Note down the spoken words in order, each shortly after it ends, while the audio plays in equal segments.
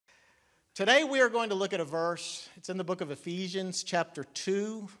Today we are going to look at a verse. It's in the book of Ephesians, chapter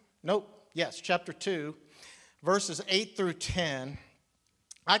 2. Chapter 2, verses 8 through 10.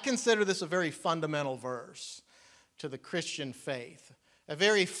 I consider this a very fundamental verse to the Christian faith. A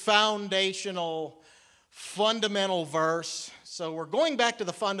very foundational, fundamental verse. So we're going back to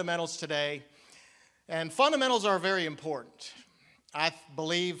the fundamentals today. And fundamentals are very important. I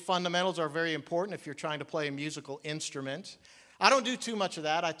believe fundamentals are very important if you're trying to play a musical instrument. I don't do too much of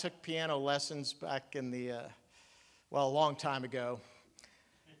that. I took piano lessons back in a long time ago.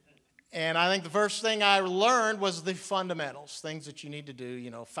 And I think the first thing I learned was the fundamentals, things that you need to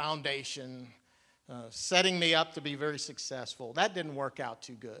do, foundation, setting me up to be very successful. That didn't work out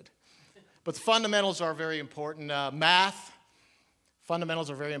too good. But the fundamentals are very important. Math, fundamentals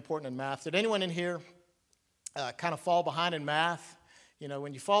are very important in math. Did anyone in here kind of fall behind in math?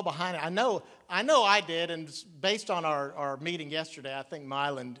 When you fall behind, I know I did, and based on our meeting yesterday, I think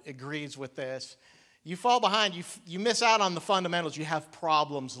Mylan agrees with this. You fall behind, you miss out on the fundamentals, you have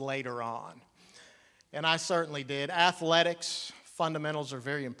problems later on. And I certainly did. Athletics, fundamentals are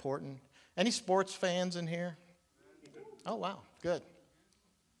very important. Any sports fans in here? Oh, wow, good.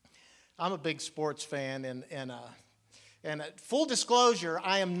 I'm a big sports fan, and full disclosure,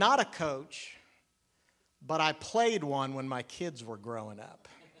 I am not a coach, but I played one when my kids were growing up.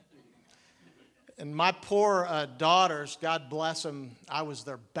 And my poor daughters, God bless them, I was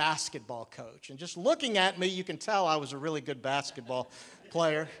their basketball coach. And just looking at me, you can tell I was a really good basketball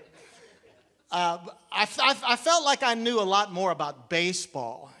player. I felt like I knew a lot more about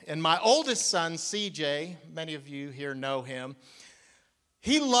baseball. And my oldest son, CJ, many of you here know him,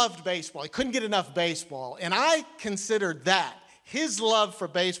 he loved baseball. He couldn't get enough baseball. And I considered that, his love for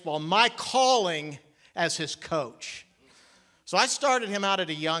baseball, my calling as his coach. So I started him out at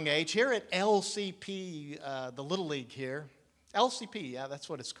a young age here at LCP, the Little League here. LCP, yeah, that's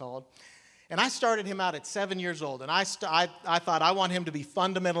what it's called. And I started him out at 7 years old, and I thought I want him to be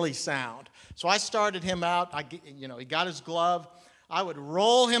fundamentally sound. So I started him out. He got his glove. I would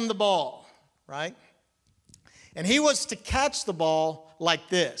roll him the ball, right? And he was to catch the ball like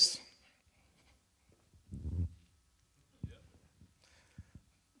this.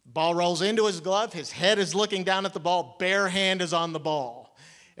 Ball rolls into his glove. His head is looking down at the ball. Bare hand is on the ball.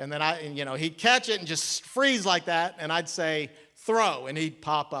 And then he'd catch it and just freeze like that. And I'd say, throw. And he'd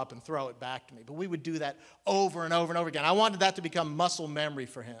pop up and throw it back to me. But we would do that over and over and over again. I wanted that to become muscle memory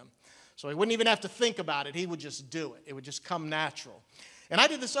for him. So he wouldn't even have to think about it. He would just do it. It would just come natural. And I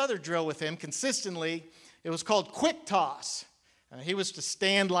did this other drill with him consistently. It was called quick toss. He was to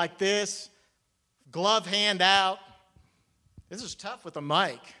stand like this, glove hand out. This is tough with a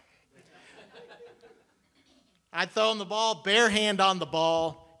mic. I'd throw him the ball, bare hand on the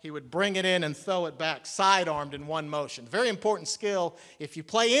ball. He would bring it in and throw it back, side-armed in one motion. Very important skill if you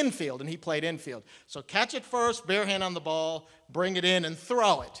play infield, and he played infield. So catch it first, bare hand on the ball, bring it in, and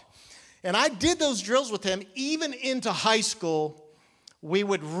throw it. And I did those drills with him even into high school. We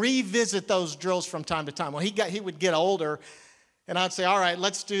would revisit those drills from time to time. Well, he would get older, and I'd say, all right,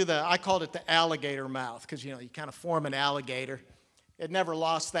 let's do I called it the alligator mouth, because, you kind of form an alligator. It never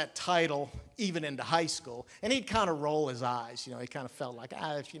lost that title even into high school. And he'd kind of roll his eyes. He kind of felt like,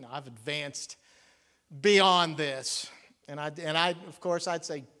 I've advanced beyond this. And of course, I'd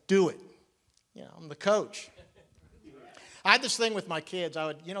say, do it. I'm the coach. I had this thing with my kids.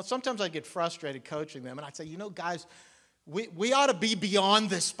 Sometimes I'd get frustrated coaching them. And I'd say, guys, we ought to be beyond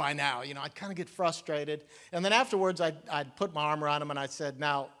this by now. I'd kind of get frustrated. And then afterwards, I'd put my arm around them and I said,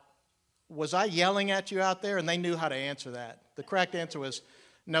 now, was I yelling at you out there? And they knew how to answer that. The correct answer was,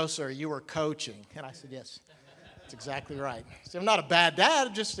 no, sir, you were coaching. And I said, yes, that's exactly right. So I'm not a bad dad,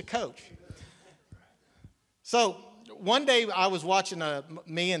 I'm just a coach. So one day I was watching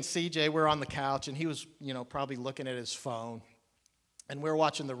me and CJ, we were on the couch, and he was, probably looking at his phone. And we were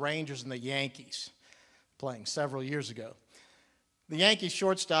watching the Rangers and the Yankees playing several years ago. The Yankees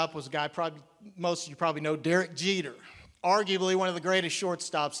shortstop was a guy most of you probably know, Derek Jeter. Arguably one of the greatest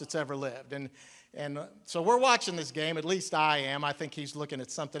shortstops that's ever lived. And so we're watching this game, at least I am. I think he's looking at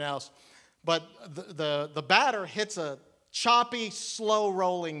something else. But the batter hits a choppy,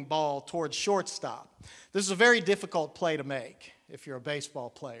 slow-rolling ball towards shortstop. This is a very difficult play to make if you're a baseball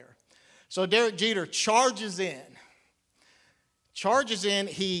player. So Derek Jeter charges in.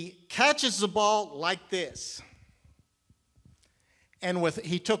 He catches the ball like this. And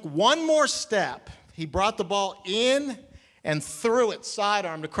he took one more step. He brought the ball in and threw it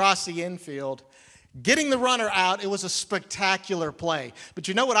sidearmed across the infield, getting the runner out. It was a spectacular play. But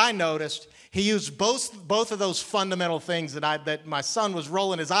you know what I noticed? He used both of those fundamental things that my son was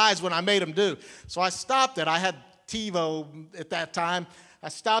rolling his eyes when I made him do. So I stopped it. I had TiVo at that time. I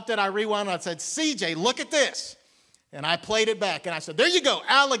stopped it, I rewound, and I said, CJ, look at this. And I played it back, and I said, there you go,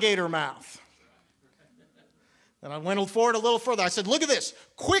 alligator mouth. And I went forward a little further. I said, look at this,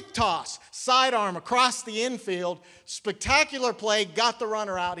 quick toss, sidearm across the infield, spectacular play, got the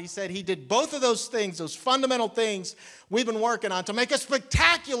runner out. He said he did both of those things, those fundamental things we've been working on to make a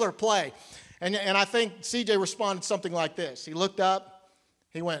spectacular play. And I think CJ responded something like this. He looked up,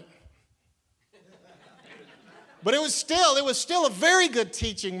 he went. But it was still a very good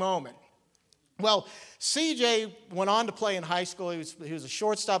teaching moment. Well, CJ went on to play in high school. He was a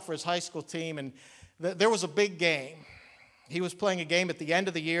shortstop for his high school team, and there was a big game. He was playing a game at the end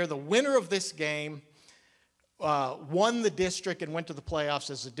of the year. The winner of this game won the district and went to the playoffs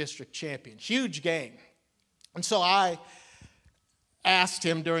as a district champion. Huge game. And so I asked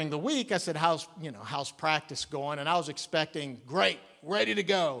him during the week, I said, how's practice going? And I was expecting, great, ready to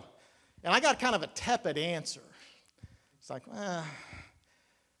go. And I got kind of a tepid answer. It's like,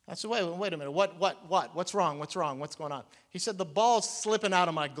 I said, wait a minute, what's wrong, what's going on? He said, the ball's slipping out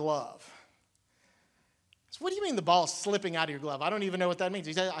of my glove. I said, what do you mean the ball's slipping out of your glove? I don't even know what that means.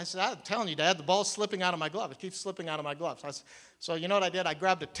 I said, I'm telling you, Dad, the ball's slipping out of my glove. It keeps slipping out of my glove. So you know what I did? I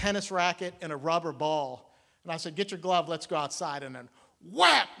grabbed a tennis racket and a rubber ball, and I said, get your glove, let's go outside. And then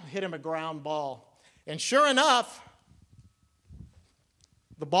whap, hit him a ground ball. And sure enough,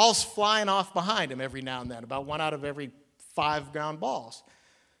 the ball's flying off behind him every now and then, about 1 out of every 5 ground balls.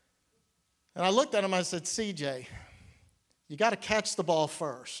 And I looked at him, I said, CJ, you got to catch the ball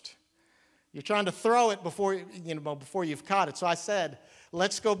first. You're trying to throw it before you've caught it. So I said,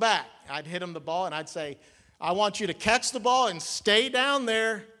 let's go back. I'd hit him the ball, and I'd say, I want you to catch the ball and stay down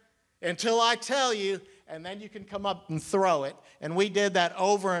there until I tell you, and then you can come up and throw it. And we did that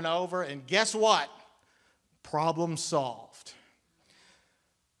over and over, and guess what? Problem solved.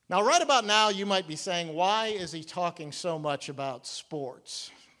 Now, right about now, you might be saying, why is he talking so much about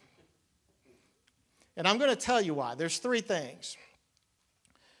sports? And I'm going to tell you why. There's 3 things.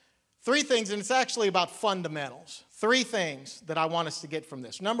 3 things, and it's actually about fundamentals. 3 things that I want us to get from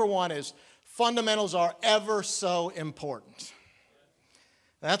this. Number 1 is fundamentals are ever so important.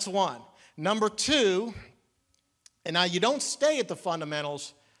 That's 1. Number 2, and now you don't stay at the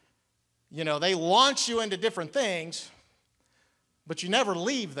fundamentals. They launch you into different things, but you never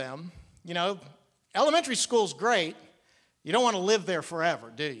leave them. Elementary school's great. You don't want to live there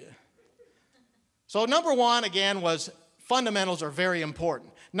forever, do you? So number 1, again, was fundamentals are very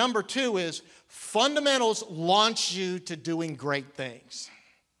important. Number 2 is fundamentals launch you to doing great things.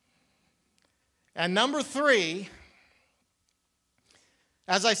 And number 3,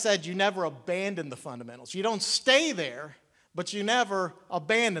 as I said, you never abandon the fundamentals. You don't stay there, but you never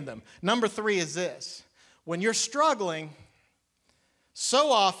abandon them. Number 3 is this. When you're struggling,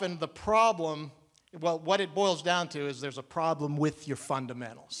 so often the problem, what it boils down to is there's a problem with your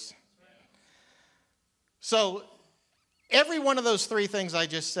fundamentals. So every one of those 3 things I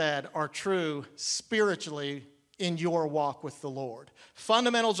just said are true spiritually in your walk with the Lord.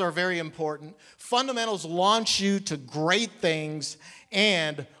 Fundamentals are very important. Fundamentals launch you to great things.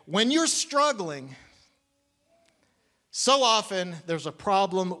 And when you're struggling, so often there's a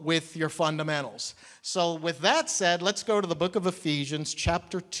problem with your fundamentals. So with that said, let's go to the book of Ephesians,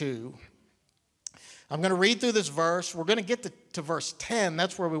 chapter 2. I'm going to read through this verse. We're going to get to verse 10.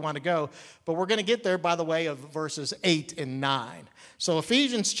 That's where we want to go. But we're going to get there by the way of verses 8 and 9. So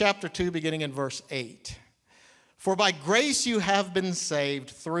Ephesians chapter 2, beginning in verse 8. For by grace you have been saved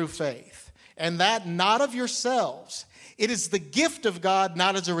through faith, and that not of yourselves. It is the gift of God,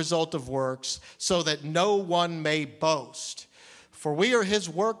 not as a result of works, so that no one may boast. For we are his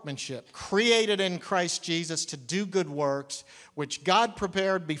workmanship, created in Christ Jesus to do good works, which God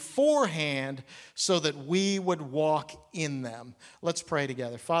prepared beforehand so that we would walk in them. Let's pray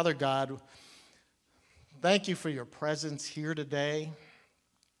together. Father God, thank you for your presence here today.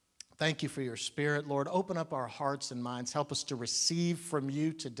 Thank you for your Spirit, Lord. Open up our hearts and minds. Help us to receive from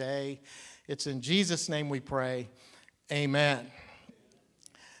you today. It's in Jesus' name we pray. Amen.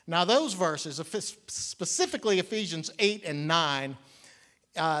 Now those verses, specifically Ephesians 8 and 9,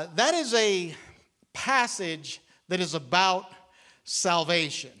 that is a passage that is about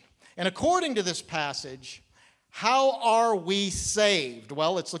salvation. And according to this passage, how are we saved?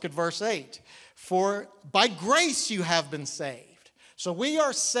 Well, let's look at verse 8. For by grace you have been saved. So we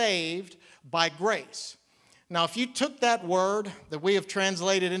are saved by grace. Now, if you took that word that we have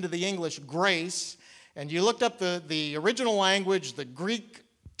translated into the English, grace, and you looked up the original language, the Greek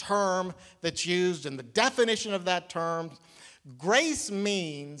term that's used and the definition of that term, grace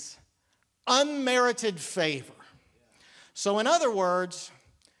means unmerited favor. So in other words,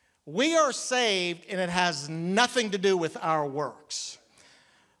 we are saved and it has nothing to do with our works.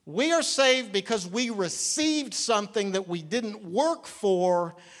 We are saved because we received something that we didn't work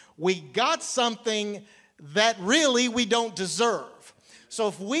for. We got something that really we don't deserve. So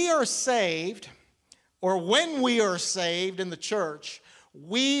if we are saved, or when we are saved in the church,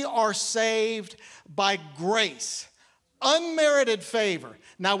 we are saved by grace, unmerited favor.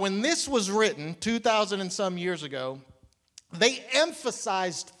 Now, when this was written 2,000 and some years ago, they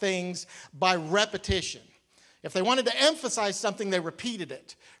emphasized things by repetition. If they wanted to emphasize something, they repeated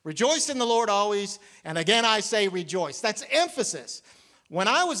it. Rejoice in the Lord always, and again I say rejoice. That's emphasis. When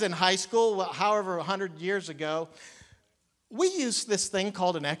I was in high school, however 100 years ago, we used this thing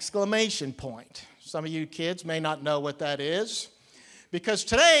called an exclamation point. Some of you kids may not know what that is, because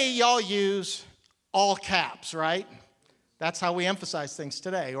today y'all use all caps, right? That's how we emphasize things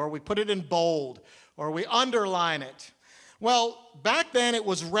today, or we put it in bold, or we underline it. Well, back then it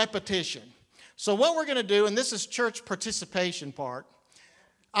was repetition. So what we're going to do, and this is church participation part,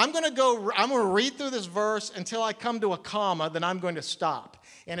 I'm going to read through this verse until I come to a comma, then I'm going to stop.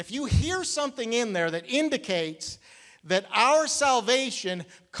 And if you hear something in there that indicates that our salvation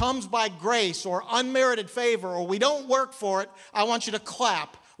comes by grace or unmerited favor, or we don't work for it, I want you to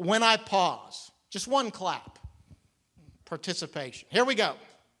clap when I pause. Just one clap. Participation. Here we go.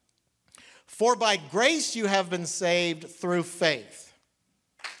 For by grace you have been saved through faith.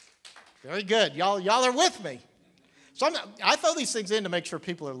 Very good. Y'all are with me. So I throw these things in to make sure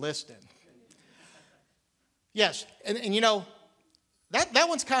people are listening. Yes, and you know, that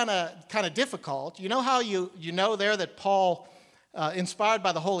one's kind of difficult. You know how you know there that Paul, inspired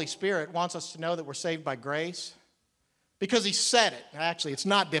by the Holy Spirit, wants us to know that we're saved by grace? Because he said it. Actually, it's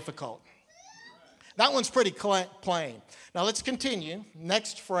not difficult. That one's pretty plain. Now let's continue.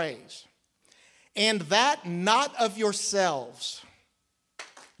 Next phrase. And that not of yourselves.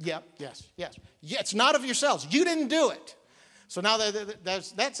 Yep, yes. Yeah, it's not of yourselves. You didn't do it. So now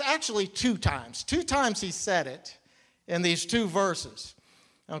that's actually 2 times. 2 times he said it in these 2 verses.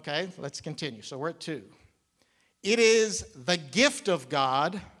 Okay, let's continue. So we're at 2. It is the gift of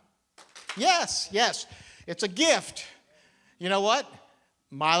God. Yes, it's a gift. You know what?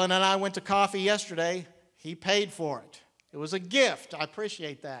 Mylon and I went to coffee yesterday. He paid for it. It was a gift. I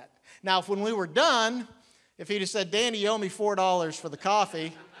appreciate that. Now, if when we were done, if he'd have said, Danny, you owe me $4 for the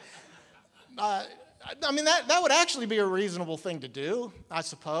coffee, I mean, that would actually be a reasonable thing to do, I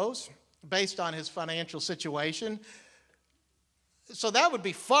suppose, based on his financial situation. So that would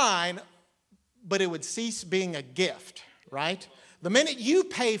be fine, but it would cease being a gift, right? The minute you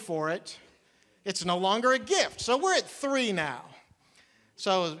pay for it, it's no longer a gift. So we're at 3 now.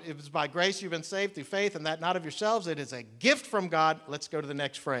 So it was by grace you've been saved through faith, and that not of yourselves. It is a gift from God. Let's go to the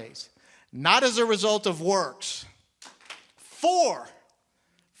next phrase. Not as a result of works. 4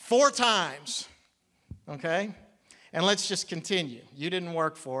 times. Okay? And let's just continue. You didn't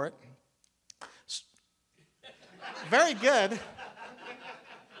work for it. Very good.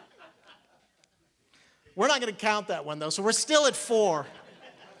 We're not going to count that one, though, so we're still at 4.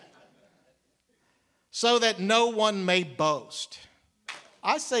 So that no one may boast.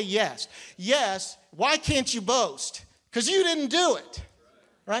 I say yes. Yes, why can't you boast? Because you didn't do it,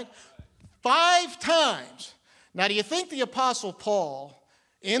 right? 5 times. Now, do you think the Apostle Paul,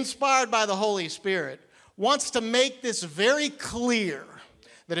 inspired by the Holy Spirit, wants to make this very clear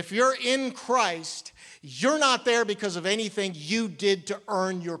that if you're in Christ, you're not there because of anything you did to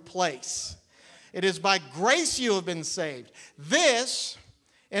earn your place. It is by grace you have been saved. This,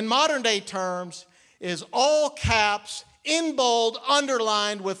 in modern day terms, is all caps, in bold,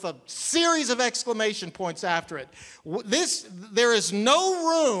 underlined with a series of exclamation points after it. There is no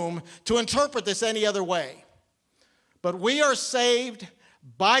room to interpret this any other way. But we are saved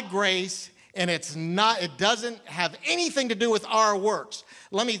by grace, and it doesn't have anything to do with our works.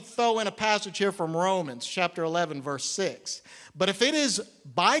 Let me throw in a passage here from Romans chapter 11, verse 6. But if it is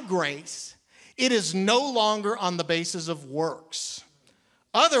by grace, it is no longer on the basis of works.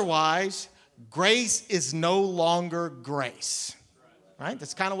 Otherwise, grace is no longer grace. Right?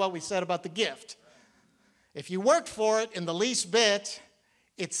 That's kind of what we said about the gift. If you worked for it in the least bit,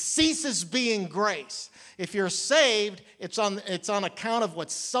 it ceases being grace. If you're saved, it's on account of what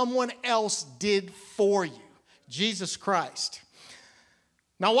someone else did for you, Jesus Christ.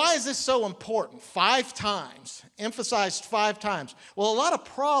 Now, why is this so important? 5 times, emphasized 5 times. Well, a lot of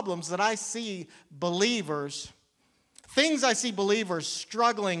problems that I see believers, things I see believers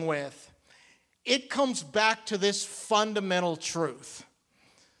struggling with, it comes back to this fundamental truth,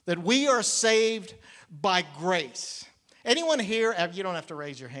 that we are saved by grace. Anyone here, you don't have to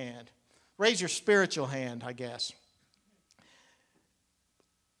raise your hand. Raise your spiritual hand, I guess.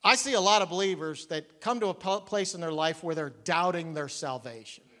 I see a lot of believers that come to a place in their life where they're doubting their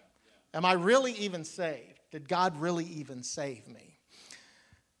salvation. Am I really even saved? Did God really even save me?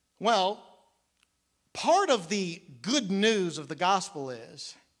 Well, part of the good news of the gospel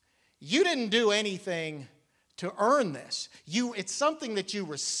is you didn't do anything to earn this. It's something that you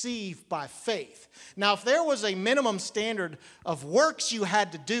receive by faith. Now, if there was a minimum standard of works you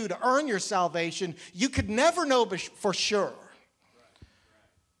had to do to earn your salvation, you could never know for sure.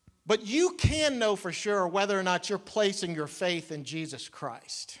 But you can know for sure whether or not you're placing your faith in Jesus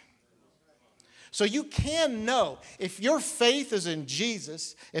Christ. So you can know if your faith is in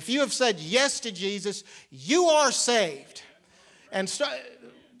Jesus, if you have said yes to Jesus, you are saved. And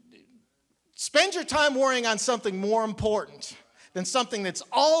spend your time worrying on something more important than something that's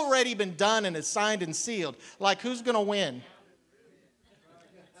already been done and is signed and sealed. Like, who's going to win?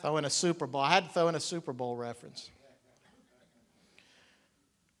 Throw in a Super Bowl. I had to throw in a Super Bowl reference.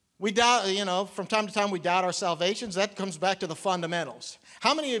 We doubt, from time to time we doubt our salvations. That comes back to the fundamentals.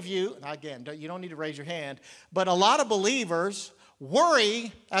 How many of you, again, you don't need to raise your hand, but a lot of believers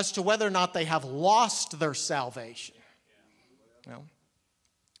worry as to whether or not they have lost their salvation.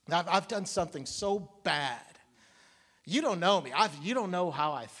 I've done something so bad. You don't know me. You don't know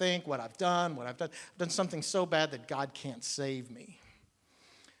how I think, what I've done. I've done something so bad that God can't save me.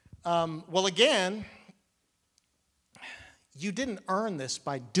 Well, again, you didn't earn this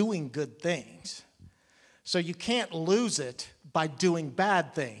by doing good things. So you can't lose it by doing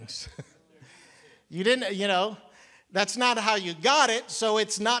bad things. You didn't, that's not how you got it, so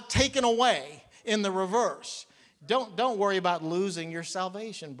it's not taken away in the reverse. Don't worry about losing your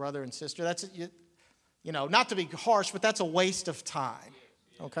salvation, brother and sister. That's, not to be harsh, but that's a waste of time,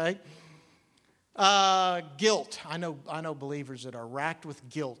 okay? Guilt. I know believers that are racked with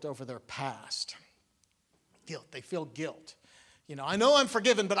guilt over their past. Guilt. They feel guilt. I know I'm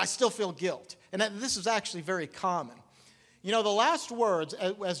forgiven, but I still feel guilt. And this is actually very common. The last words,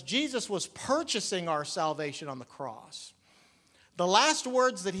 as Jesus was purchasing our salvation on the cross, the last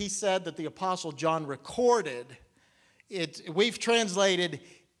words that he said that the Apostle John recorded, we've translated,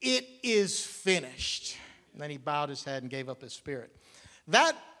 "It is finished." And then he bowed his head and gave up his spirit.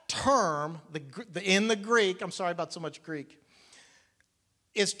 That term, in the Greek, I'm sorry about so much Greek,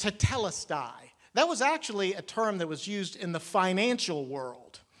 is tetelestai. That was actually a term that was used in the financial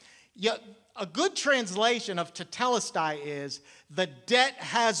world. Yet a good translation of tetelestai is, the debt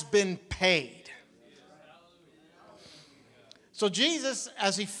has been paid. So Jesus,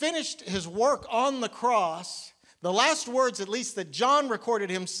 as he finished his work on the cross, the last words, at least that John recorded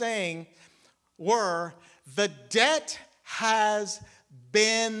him saying, were, the debt has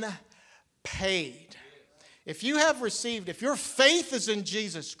been paid. If your faith is in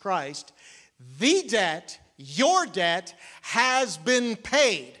Jesus Christ, the debt, your debt, has been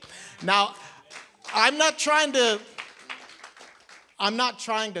paid. Now, I'm not trying to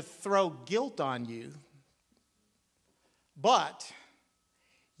throw guilt on you, but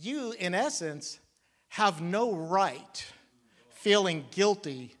you, in essence, have no right feeling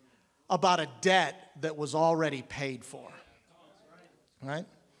guilty about a debt that was already paid for. Right?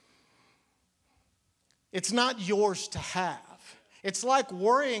 It's not yours to have. It's like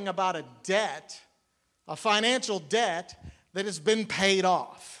worrying about a debt, a financial debt that has been paid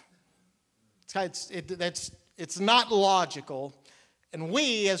off. It's not logical. And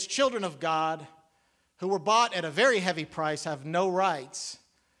we, as children of God, who were bought at a very heavy price, have no rights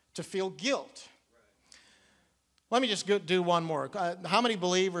to feel guilt. Let me just do one more. How many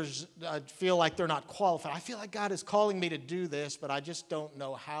believers feel like they're not qualified? I feel like God is calling me to do this, but I just don't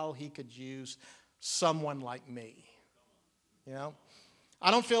know how he could use someone like me.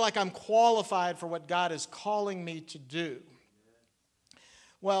 I don't feel like I'm qualified for what God is calling me to do.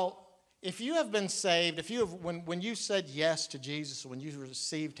 Well, if you have been saved, when you said yes to Jesus, when you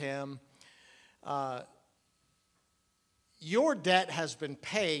received him, your debt has been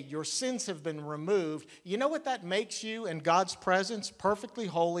paid, your sins have been removed. You know what that makes you in God's presence? Perfectly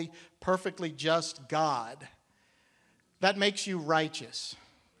holy, perfectly just God. That makes you righteous.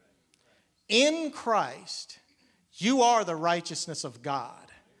 In Christ, you are the righteousness of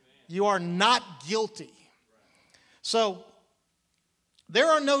God. You are not guilty. So, there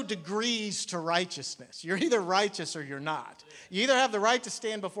are no degrees to righteousness. You're either righteous or you're not. You either have the right to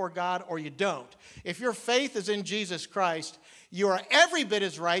stand before God or you don't. If your faith is in Jesus Christ, you are every bit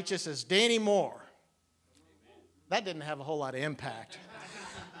as righteous as Danny Moore. That didn't have a whole lot of impact.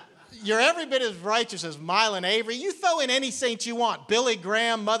 You're every bit as righteous as Mylon Avery. You throw in any saint you want. Billy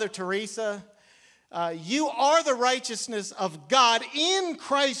Graham, Mother Teresa. You are the righteousness of God in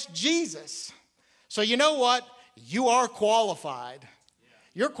Christ Jesus. So you know what? You are qualified.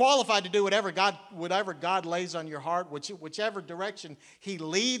 You're qualified to do whatever God lays on your heart, whichever direction he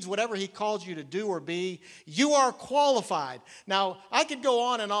leads, whatever he calls you to do or be. You are qualified. Now, I could go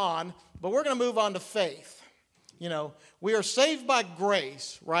on, but we're going to move on to faith. We are saved by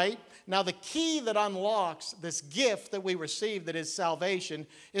grace, right? Now, the key that unlocks this gift that we receive, that is salvation,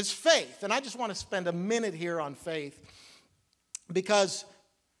 is faith. And I just want to spend a minute here on faith, because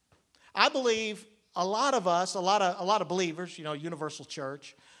I believe a lot of us, a lot of believers, Universal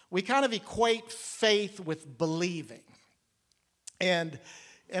Church, we kind of equate faith with believing. And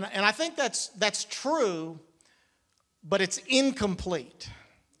I think that's true, but it's incomplete.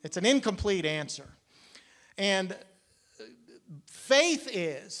 It's an incomplete answer. And faith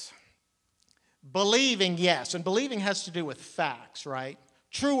is believing, yes, and believing has to do with facts, right?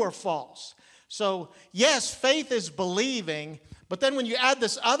 True or false. So, yes, faith is believing, but then when you add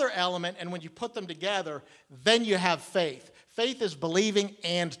this other element and when you put them together, then you have faith. Faith is believing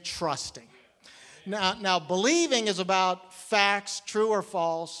and trusting. Now believing is about facts, true or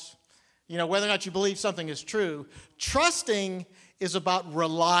false, whether or not you believe something is true. Trusting is about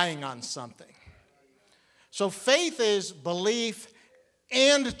relying on something. So faith is belief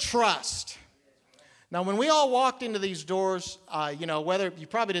and trust. Now, when we all walked into these doors, whether you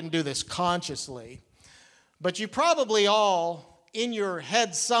probably didn't do this consciously, but you probably all, in your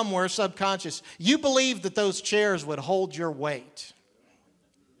head somewhere, subconscious, you believed that those chairs would hold your weight.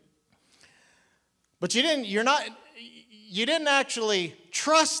 But you didn't actually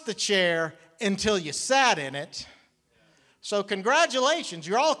trust the chair until you sat in it. So congratulations,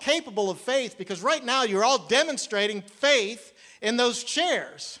 you're all capable of faith, because right now you're all demonstrating faith in those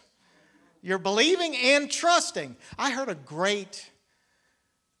chairs. You're believing and trusting. I heard a great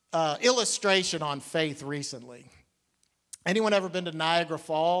illustration on faith recently. Anyone ever been to Niagara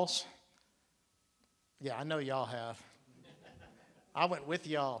Falls? Yeah, I know y'all have. I went with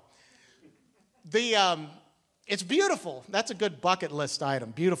y'all. It's beautiful. That's a good bucket list item.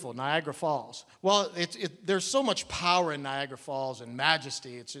 Beautiful, Niagara Falls. Well, there's so much power in Niagara Falls and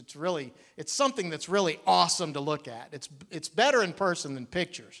majesty. It's something that's really awesome to look at. It's better in person than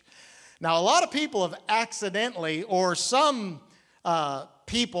pictures. Now, a lot of people have accidentally, or some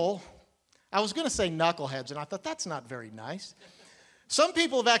people, I was going to say knuckleheads, and I thought that's not very nice. Some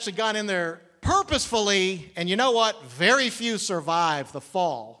people have actually gone in there purposefully, and you know what? Very few survive the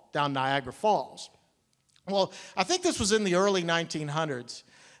fall down Niagara Falls. Well, I think this was in the early 1900s.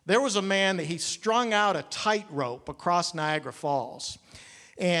 There was a man that he strung out a tightrope across Niagara Falls,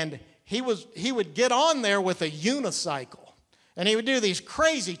 and he would get on there with a unicycle. And he would do these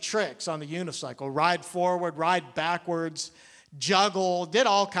crazy tricks on the unicycle, ride forward, ride backwards, juggle, did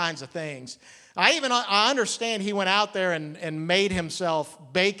all kinds of things. I understand he went out there and made himself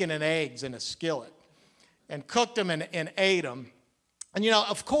bacon and eggs in a skillet and cooked them and ate them. And,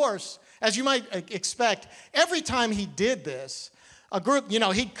 of course, as you might expect, every time he did this, a group,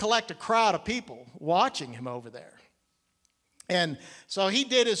 he'd collect a crowd of people watching him over there. And so he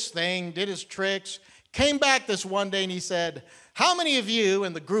did his thing, did his tricks, came back this one day and he said, how many of you,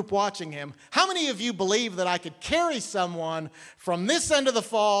 in the group watching him, how many of you believe that I could carry someone from this end of the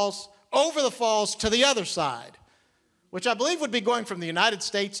falls, over the falls, to the other side? Which I believe would be going from the United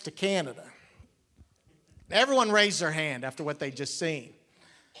States to Canada. Everyone raised their hand after what they'd just seen.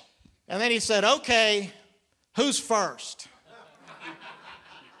 And then he said, okay, who's first?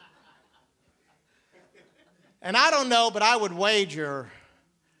 And I don't know, but I would wager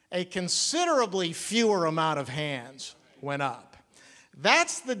a considerably fewer amount of hands went up.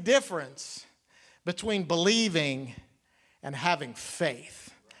 That's the difference between believing and having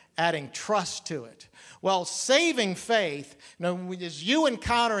faith, adding trust to it. Well, saving faith, is you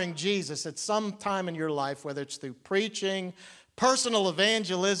encountering Jesus at some time in your life, whether it's through preaching, personal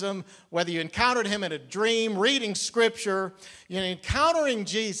evangelism, whether you encountered him in a dream, reading scripture, encountering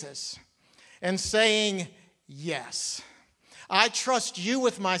Jesus and saying, yes, I trust you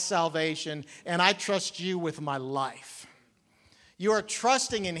with my salvation and I trust you with my life. You are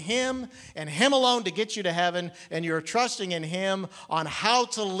trusting in him and him alone to get you to heaven, and you're trusting in him on how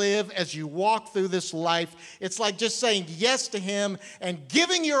to live as you walk through this life. It's like just saying yes to him and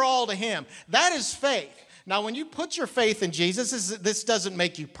giving your all to him. That is faith. Now, when you put your faith in Jesus, this doesn't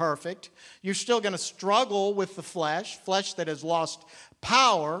make you perfect. You're still going to struggle with the flesh that has lost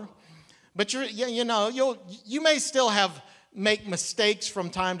power. But you may still make mistakes from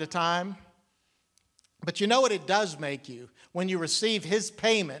time to time. But you know what it does make you? When you receive his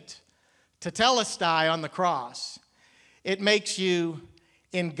payment to telestai on the cross, it makes you,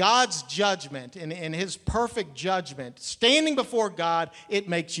 in God's judgment, in his perfect judgment, standing before God, it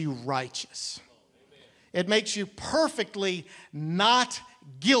makes you righteous. It makes you perfectly not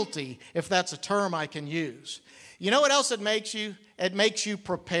guilty, if that's a term I can use. You know what else it makes you? It makes you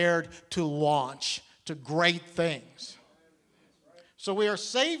prepared to launch to great things. So we are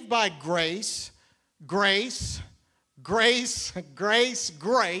saved by grace, grace, grace, grace,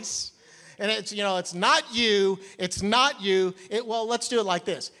 grace. And it's not you, it's not you. Well, let's do it like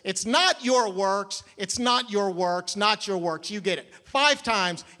this. It's not your works, it's not your works, not your works. You get it. 5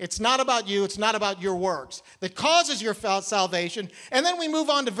 times, it's not about you, it's not about your works. That causes your salvation. And then we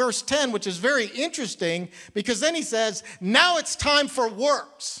move on to verse 10, which is very interesting, because then he says, now it's time for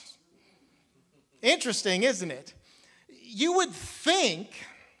works. Interesting, isn't it? You would think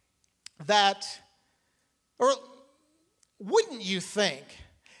that, or wouldn't you think,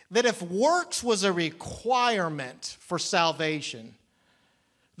 that if works was a requirement for salvation,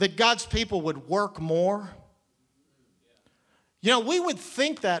 that God's people would work more? We would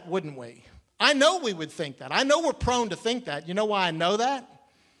think that, wouldn't we? I know we would think that. I know we're prone to think that. You know why I know that?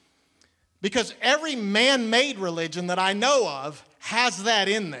 Because every man-made religion that I know of has that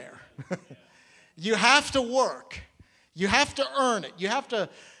in there. You have to work. You have to earn it. You have to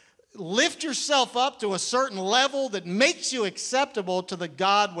lift yourself up to a certain level that makes you acceptable to the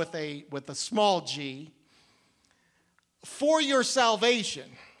God with a small g for your salvation.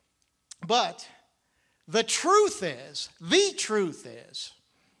 But the truth is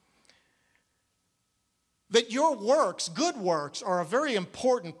that your works, good works, are a very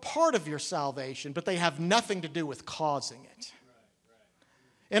important part of your salvation, but they have nothing to do with causing it.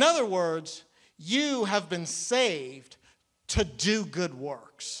 In other words, you have been saved to do good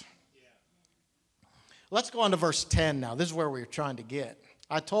works. Let's go on to verse 10 now. This is where we're trying to get.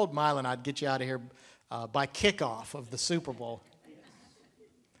 I told Mylon I'd get you out of here by kickoff of the Super Bowl.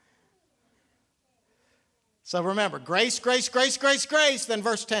 So remember, grace, grace, grace, grace, grace. Then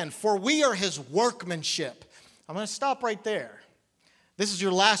verse 10, for we are his workmanship. I'm going to stop right there. This is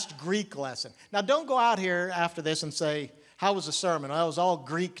your last Greek lesson. Now don't go out here after this and say, how was the sermon? Well, it was all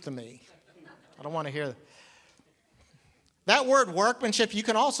Greek to me. I don't want to hear that. That word workmanship,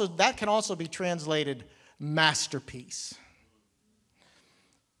 that can also be translated masterpiece.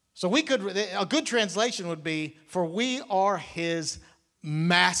 So a good translation would be, for we are his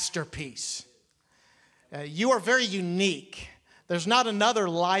masterpiece. You are very unique. There's not another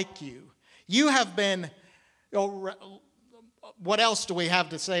like you. You have been, what else do we have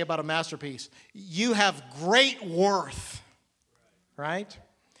to say about a masterpiece? You have great worth, right?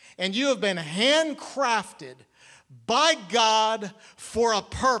 And you have been handcrafted by God for a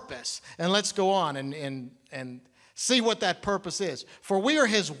purpose. And let's go on and see what that purpose is. For we are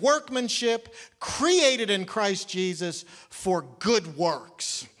his workmanship, created in Christ Jesus for good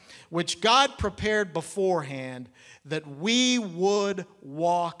works, which God prepared beforehand that we would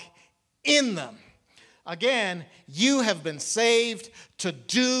walk in them. Again, you have been saved to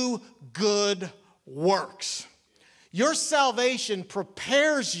do good works. Your salvation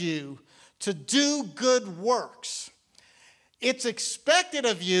prepares you to do good works. It's expected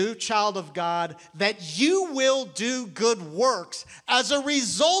of you, child of God, that you will do good works as a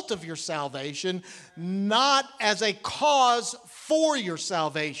result of your salvation, not as a cause for your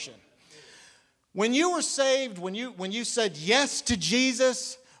salvation. When you were saved, when you said yes to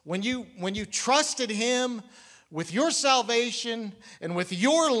Jesus, when you trusted him with your salvation and with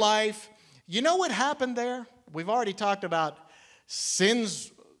your life, you know what happened there? We've already talked about sins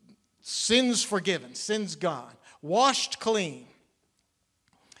forgiven, sins gone, washed clean.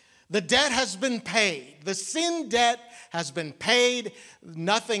 The debt has been paid. The sin debt has been paid.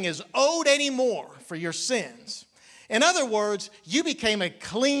 Nothing is owed anymore for your sins. In other words, you became a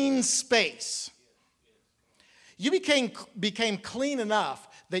clean space. You became clean enough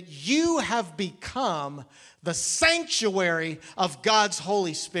that you have become the sanctuary of God's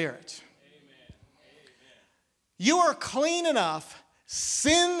Holy Spirit. Amen. You are clean enough,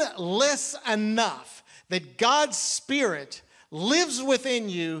 sinless enough, that God's Spirit lives within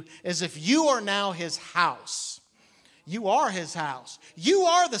you as if you are now his house. You are his house. You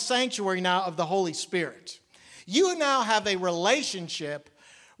are the sanctuary now of the Holy Spirit. You now have a relationship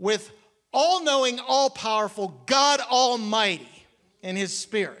with all-knowing, all-powerful God Almighty in his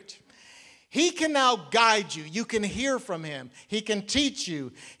Spirit. He can now guide you. You can hear from him. He can teach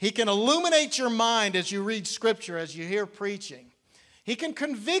you. He can illuminate your mind as you read Scripture, as you hear preaching. He can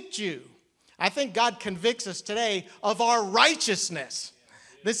convict you. I think God convicts us today of our righteousness.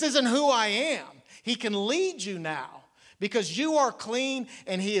 This isn't who I am. He can lead you now because you are clean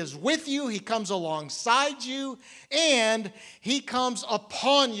and he is with you. He comes alongside you and he comes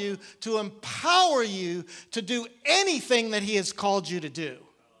upon you to empower you to do anything that he has called you to do.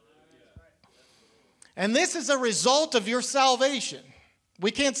 And this is a result of your salvation.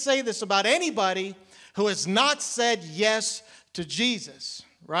 We can't say this about anybody who has not said yes to Jesus,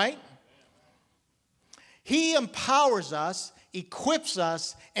 right? He empowers us, equips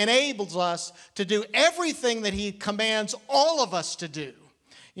us, enables us to do everything that he commands all of us to do.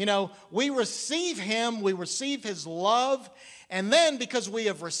 You know, we receive him, we receive his love, and then because we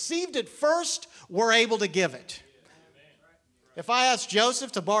have received it first, we're able to give it. If I asked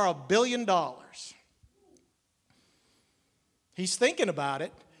Joseph to borrow $1 billion, he's thinking about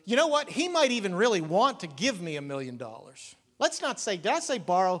it. You know what? He might even really want to give me $1 million. Let's not say, did I say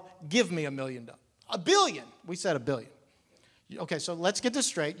borrow? Give me $1 million. $1 billion. We said $1 billion. Okay, so let's get this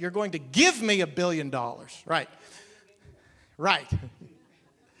straight. You're going to give me $1 billion. Right. Right.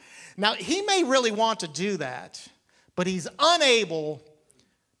 Now, he may really want to do that, but he's unable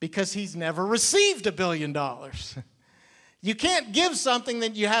because he's never received $1 billion. You can't give something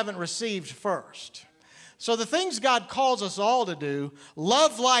that you haven't received first. So the things God calls us all to do,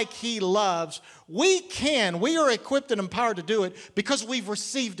 love like he loves, we are equipped and empowered to do it because we've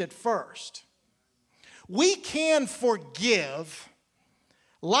received it first. We can forgive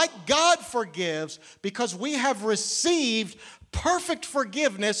like God forgives because we have received perfect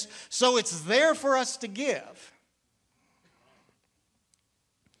forgiveness, so it's there for us to give.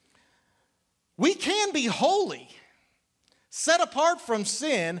 We can be holy, set apart from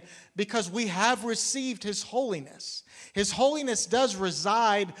sin, because we have received his holiness. His holiness does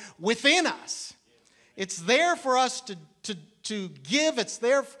reside within us. It's there for us to give. It's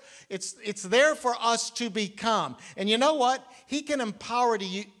there for us to become. And you know what? He can empower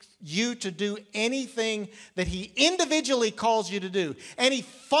you to do anything that he individually calls you to do. Any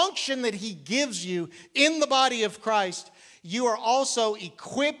function that he gives you in the body of Christ, you are also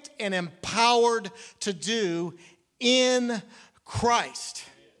equipped and empowered to do in Christ.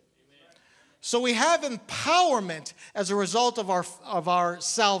 So we have empowerment as a result of our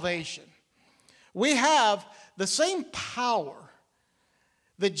salvation. We have the same power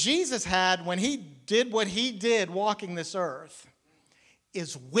that Jesus had when he did what he did walking this earth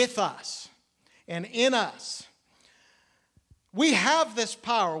is with us and in us. We have this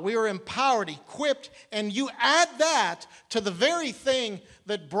power. We are empowered, equipped, and you add that to the very thing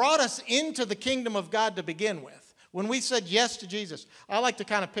that brought us into the kingdom of God to begin with. When we said yes to Jesus, I like to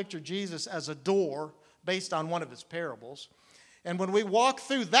kind of picture Jesus as a door based on one of his parables. And when we walk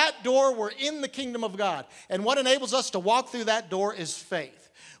through that door, we're in the kingdom of God. And what enables us to walk through that door is faith.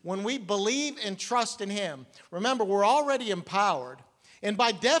 When we believe and trust in him, remember, we're already empowered. And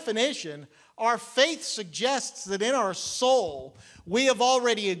by definition, our faith suggests that in our soul, we have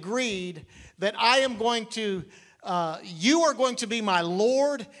already agreed that you are going to be my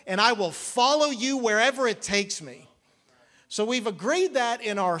Lord, and I will follow you wherever it takes me. So we've agreed that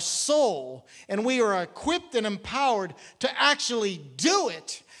in our soul, and we are equipped and empowered to actually do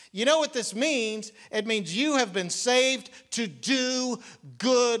it. You know what this means? It means you have been saved to do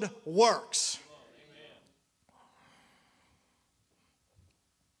good works.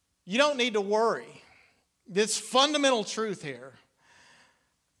 You don't need to worry. This fundamental truth here.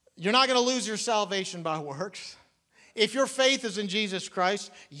 You're not going to lose your salvation by works. If your faith is in Jesus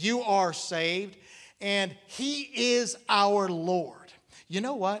Christ, you are saved, and he is our Lord. You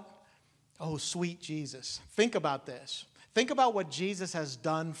know what? Oh, sweet Jesus. Think about this. Think about what Jesus has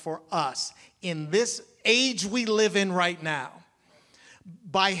done for us in this age we live in right now.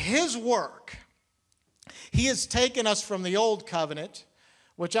 By his work, he has taken us from the old covenant,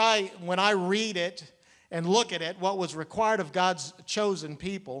 which when I read it and look at it, what was required of God's chosen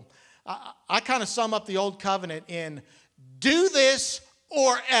people, I kind of sum up the old covenant in do this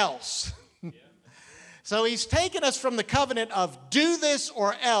or else. So he's taken us from the covenant of do this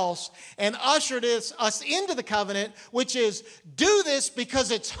or else and ushered us into the covenant, which is do this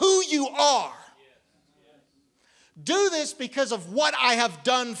because it's who you are. Do this because of what I have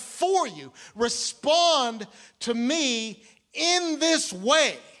done for you. Respond to me in this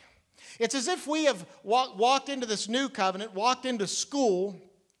way. It's as if we have walked into this new covenant, walked into school.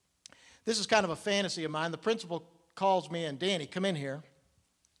 This is kind of a fantasy of mine. The principal calls me in. Danny, come in here.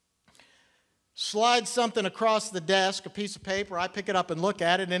 Slide something across the desk, a piece of paper. I pick it up and look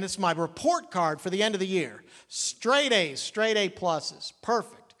at it, and it's my report card for the end of the year. Straight A's, straight A pluses.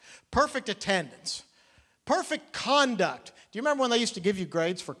 Perfect. Perfect attendance. Perfect conduct. Do you remember when they used to give you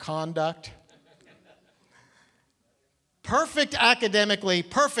grades for conduct? Perfect academically,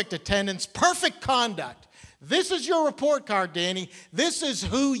 perfect attendance, perfect conduct. This is your report card, Danny. This is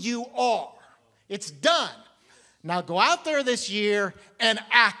who you are. It's done. Now go out there this year and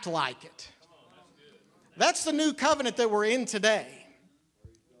act like it. That's the new covenant that we're in today.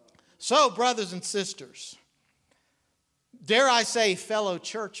 So, brothers and sisters, dare I say, fellow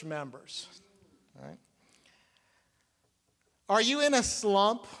church members. All right? Are you in a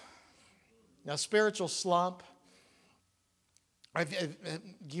slump, a spiritual slump?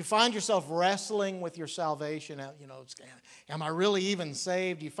 Do you find yourself wrestling with your salvation? You know, am I really even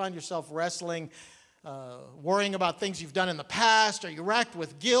saved? Do you find yourself wrestling, worrying about things you've done in the past? Are you racked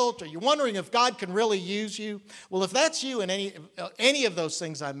with guilt? Are you wondering if God can really use you? Well, if that's you in any of those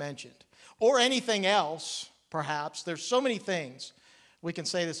things I mentioned, or anything else, perhaps, there's so many things we can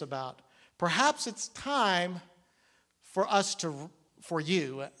say this about. Perhaps it's time for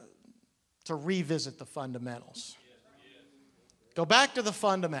you to revisit the fundamentals. Go back to the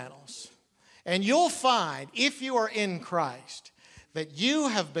fundamentals. And you'll find, if you are in Christ, that you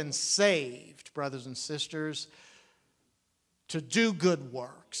have been saved, brothers and sisters, to do good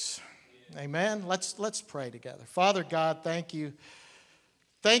works. Amen? Let's pray together. Father God, thank you.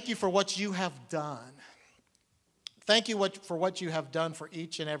 Thank you for what you have done. Thank you for what you have done for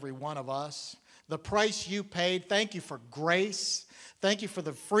each and every one of us. The price you paid. Thank you for grace. Thank you for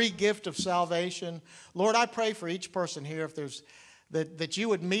the free gift of salvation. Lord, I pray for each person here, if there's that you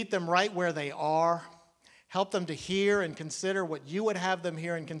would meet them right where they are. Help them to hear and consider what you would have them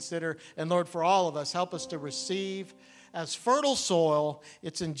hear and consider. And Lord, for all of us, help us to receive as fertile soil.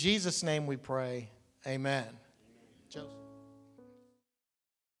 It's in Jesus' name we pray. Amen. Joseph.